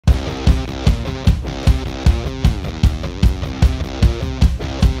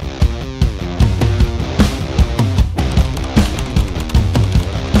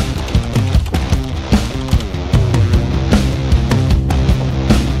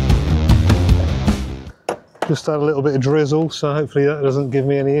Just had a little bit of drizzle, so hopefully that doesn't give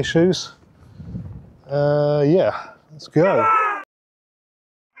me any issues. Yeah, let's go.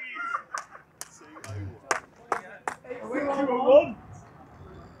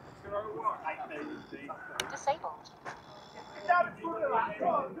 Disabled.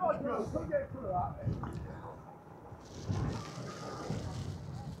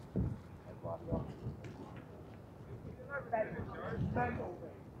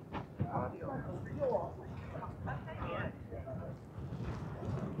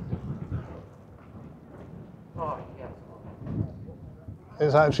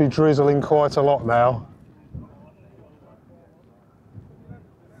 It's actually drizzling quite a lot now.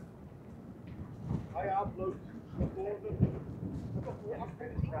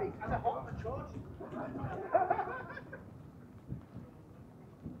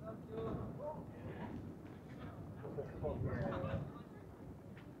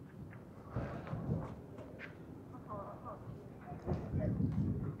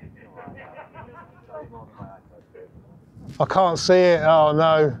 I can't see it, oh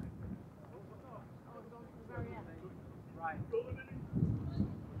no.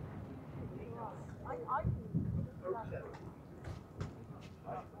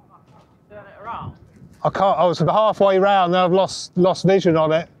 I can't, I was halfway round, now I've lost vision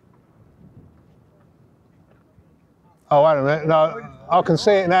on it. Oh, wait a minute, no, I can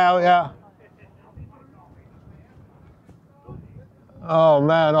see it now, yeah. Oh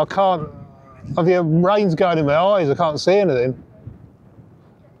man, I can't, the rain's going in my eyes, I can't see anything.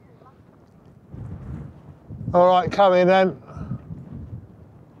 All right, come in then.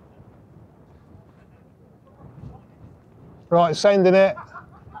 Right, sending it.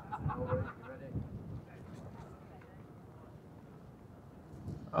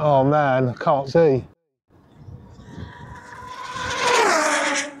 Oh man, I can't see.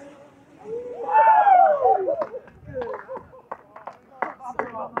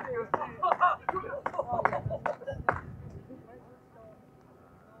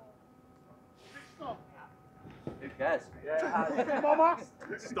 Who cares?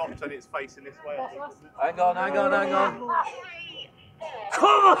 It stopped and it's facing this way. Hang on.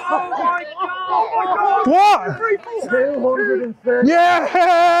 Come on! Oh my God! What? 230.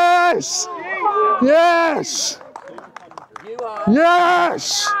 Yes! Yes! You are.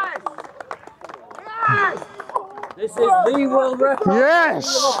 Yes! Yes! This is the world record. Yes!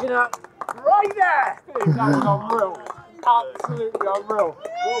 You're looking at Right there! That was unreal. Absolutely unreal.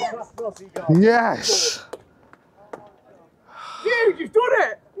 Yes! Dude, you've done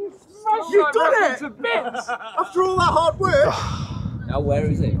it! You've done it! To bits. After all that hard work. Now where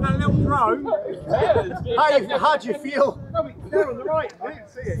is it? That little drone. How do you feel? No, it's there on the right. I didn't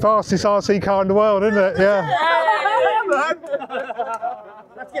see it. Fastest RC car in the world, isn't it? Yeah. Yeah, man.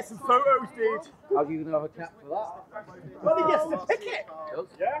 Let's get some photos, dude. How are you going to have a cap for that? Well, he gets to pick it.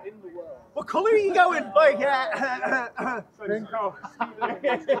 Yeah. What colour are you going? Like, pink.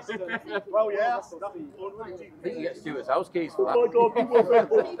 Well, yeah. I think you get Stuart's house keys for that. Oh my God.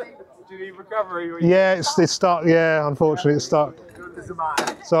 Do you need recovery? Yeah, it's stuck. Yeah, unfortunately, it's stuck. Doesn't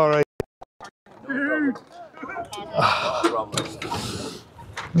matter. Sorry. Dude.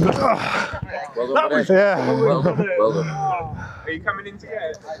 Well done, mate. Yeah. Well done. Well done. Are you coming in to get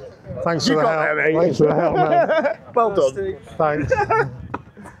it? Thanks for the help. Thanks for the help, man. Well done. Thanks.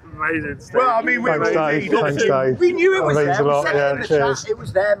 Amazing stuff. Well, I mean, Thanks, Dave. Thanks, Dave. We knew it was That there. means a lot. Yeah, cheers. It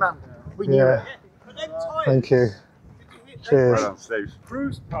was there, man. We knew it. Thank you. Cheers.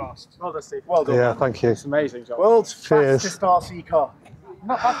 Cruise past. Well done, Steve. Well done. Yeah, thank you. It's amazing job. World's Cheers. fastest RC car.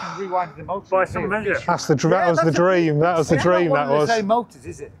 Not back and rewind the motors. By some measure. That was the dream. That was the dream. That was. Same motors,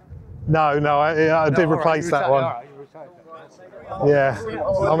 is it? No, I did replace that one. Yeah.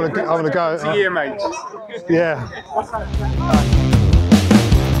 I'm gonna go. See you, mate. Yeah.